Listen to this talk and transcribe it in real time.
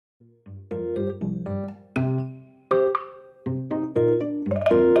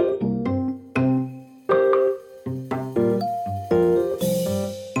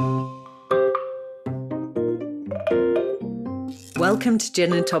welcome to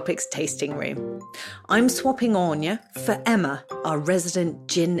Gin and Topics Tasting Room. I'm swapping Anya for Emma, our resident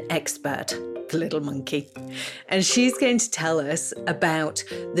gin expert, the little monkey. And she's going to tell us about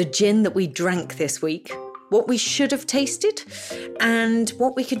the gin that we drank this week, what we should have tasted, and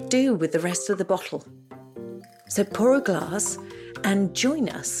what we could do with the rest of the bottle. So pour a glass and join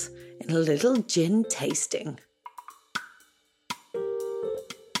us in a little gin tasting.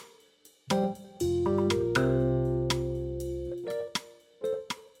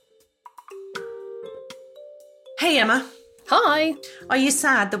 Hey Emma. Hi. Are you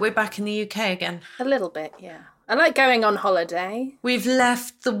sad that we're back in the UK again? A little bit, yeah. I like going on holiday. We've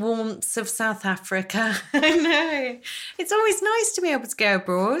left the warmth of South Africa. I know. It's always nice to be able to go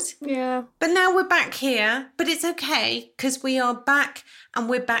abroad. Yeah. But now we're back here. But it's okay because we are back and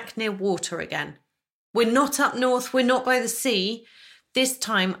we're back near water again. We're not up north. We're not by the sea. This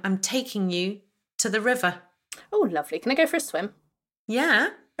time I'm taking you to the river. Oh, lovely. Can I go for a swim? Yeah.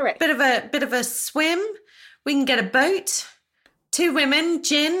 All right. Bit of a swim. We can get a boat. 2 women,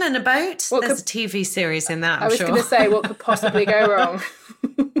 gin and a boat. There's a TV series in that, I'm sure. I was going to say, what could possibly go wrong?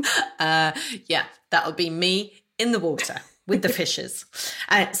 Yeah, that'll be me in the water with the fishes.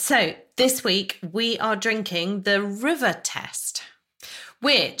 So this week we are drinking the River Test,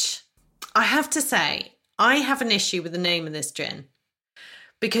 which I have to say, I have an issue with the name of this gin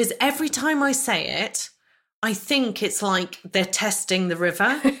because every time I say it, I think it's like they're testing the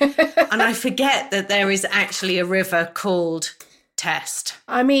river and I forget that there is actually a river called Test.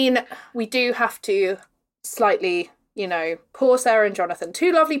 I mean, we do have to slightly, poor Sarah and Jonathan,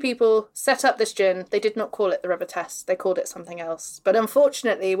 2 lovely people, set up this gin. They did not call it the River Test. They called it something else. But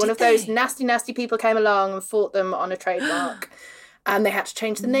unfortunately, one of those nasty, nasty people came along and fought them on a trademark and they had to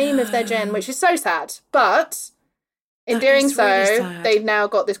change the name of their gin, which is so sad. But in doing so, really they've now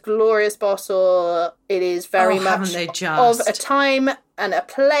got this glorious bottle. It is very much of a time and a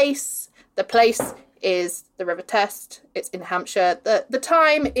place. The place is the River Test. It's in Hampshire. The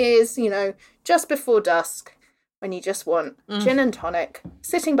time is, just before dusk when you just want gin and tonic,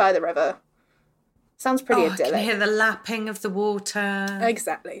 sitting by the river. Sounds pretty idyllic. I can hear the lapping of the water.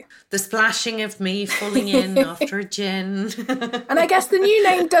 Exactly. The splashing of me falling in after a gin. And I guess the new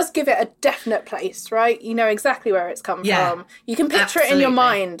name does give it a definite place, right? You know exactly where it's come from. You can picture it in your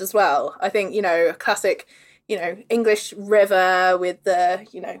mind as well. I think, a classic, English river with the,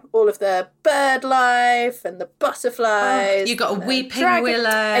 all of the bird life and the butterflies. You got a weeping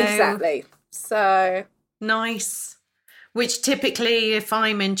willow. Exactly. So nice. Which typically, if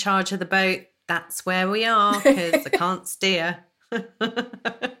I'm in charge of the boat, that's where we are because I can't steer.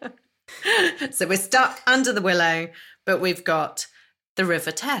 So we're stuck under the willow, but we've got the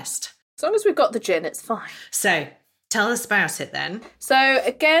River Test. As long as we've got the gin, it's fine. So tell us about it then. So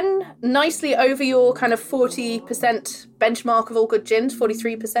again, nicely over your kind of 40% benchmark of all good gins,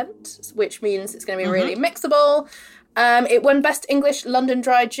 43%, which means it's going to be really mixable. It won Best English London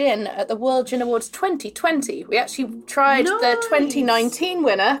Dry Gin at the World Gin Awards 2020. We actually tried the 2019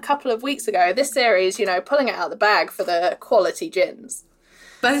 winner a couple of weeks ago. This series, pulling it out of the bag for the quality gins.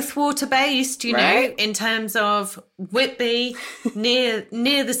 Both water-based, know, in terms of Whitby, near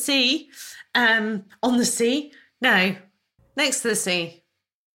the sea, on the sea. No, next to the sea.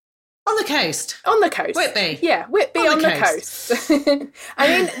 On the coast. On the coast. Whitby. Yeah, Whitby on the coast. I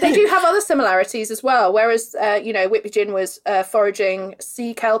mean, they do have other similarities as well. Whereas, Whitby Gin was foraging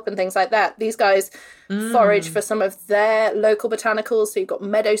sea kelp and things like that. These guys forage for some of their local botanicals. So you've got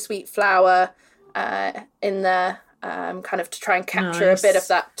meadowsweet flower in there, kind of to try and capture a bit of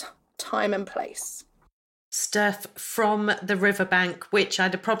that time and place. Stuff from the riverbank, which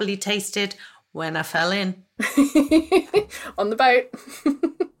I'd have probably tasted when I fell in. On the boat.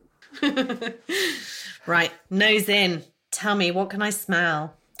 Right, nose in. Tell me, what can I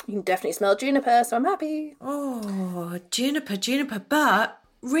smell? You can definitely smell juniper, so I'm happy. Oh, juniper, but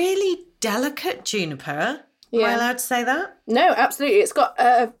really delicate juniper. Yeah. Am I allowed to say that? No, absolutely. It's got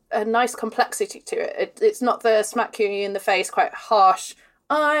a nice complexity to it. It's not the smack you in the face, quite harsh,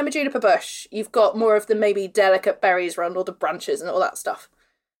 I'm a juniper bush. You've got more of the maybe delicate berries around all the branches and all that stuff.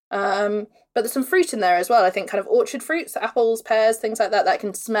 But there's some fruit in there as well. I think kind of orchard fruits, apples, pears, things like that, that I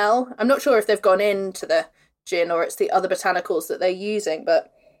can smell. I'm not sure if they've gone into the gin or it's the other botanicals that they're using,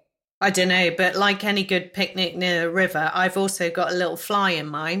 but... I don't know, but like any good picnic near a river, I've also got a little fly in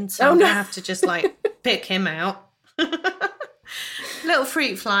mind, so I'm going to have to just, pick him out. Little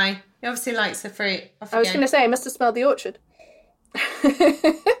fruit fly. He obviously likes the fruit. I was going to say, I must have smelled the orchard.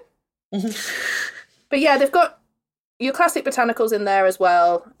 But yeah, they've got your classic botanicals in there as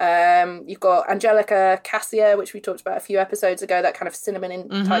well. You've got Angelica cassia, which we talked about a few episodes ago, that kind of cinnamon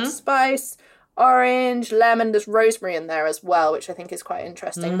type spice. orange, lemon, there's rosemary in there as well, which I think is quite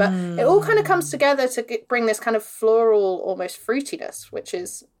interesting. But it all kind of comes together to bring this kind of floral, almost fruitiness, which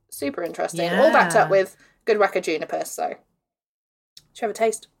is super interesting. Yeah. All backed up with good Weka juniper. So, should you have a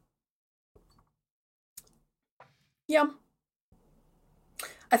taste? Yum.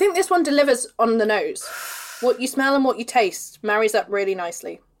 I think this one delivers on the nose. What you smell and what you taste marries up really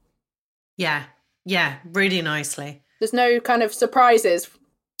nicely. Yeah, really nicely. There's no kind of surprises.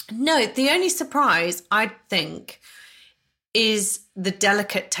 No, the only surprise, I think, is the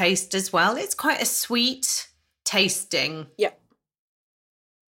delicate taste as well. It's quite a sweet tasting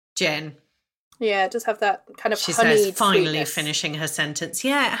gin. Yeah, it does have that kind of She honeyed says, finally sweetness. finishing her sentence.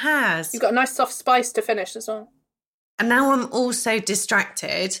 Yeah, it has. You've got a nice soft spice to finish as well. And now I'm also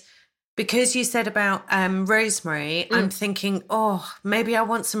distracted because you said about rosemary. I'm thinking, oh, maybe I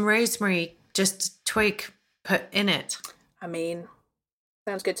want some rosemary, just a twig put in it. I mean,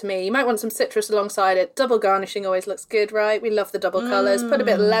 sounds good to me. You might want some citrus alongside it. Double garnishing always looks good, right? We love the double colours. Put a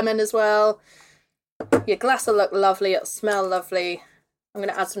bit of lemon as well. Your glass will look lovely. It'll smell lovely. I'm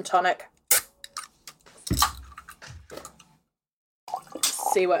going to add some tonic.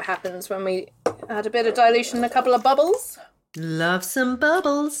 See what happens when we add a bit of dilution and a couple of bubbles. Love some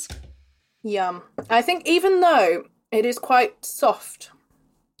bubbles. Yum. I think even though it is quite soft,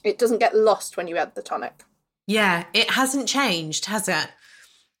 it doesn't get lost when you add the tonic. Yeah, it hasn't changed, has it?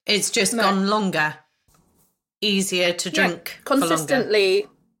 It's just gone longer. Easier to drink for longer. Consistently,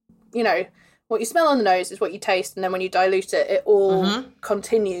 you know, what you smell on the nose is what you taste, and then when you dilute it, it all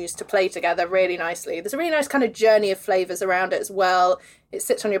continues to play together really nicely. There's a really nice kind of journey of flavours around it as well. It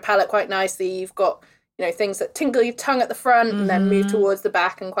sits on your palate quite nicely. You've got, you know, things that tingle your tongue at the front and then move towards the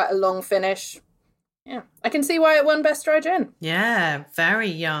back and quite a long finish. Yeah, I can see why it won Best Dry Gin. Yeah, very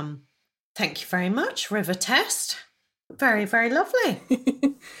yum. Thank you very much, River Test. Very, very lovely.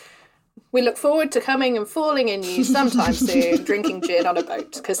 We look forward to coming and falling in you sometime soon, drinking gin on a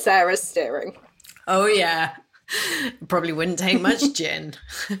boat, because Sarah's steering. Oh, yeah. Probably wouldn't take much gin.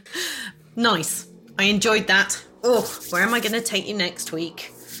 Nice. I enjoyed that. Oh, where am I going to take you next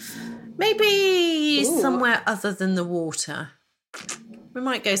week? Maybe somewhere other than the water. We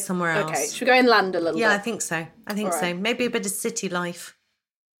might go somewhere else. Okay, should we go inland a little bit? Yeah, I think so. All so. right. Maybe a bit of city life.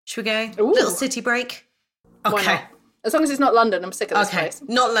 Should we go? Ooh. Little city break? Why Okay. not? As long as it's not London, I'm sick of this Okay. place.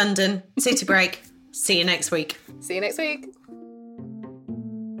 Not London. City break. See you next week. See you next week.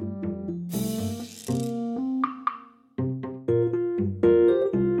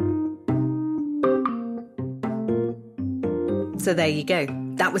 So there you go.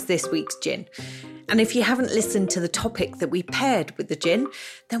 That was this week's gin. And if you haven't listened to the topic that we paired with the gin,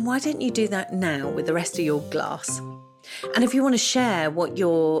 then why don't you do that now with the rest of your glass? And if you want to share what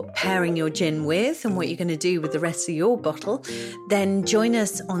you're pairing your gin with and what you're going to do with the rest of your bottle, then join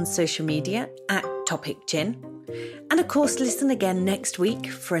us on social media at Topic Gin. And of course, listen again next week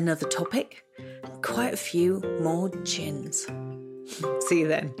for another topic and quite a few more gins. See you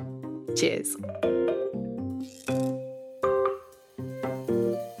then. Cheers.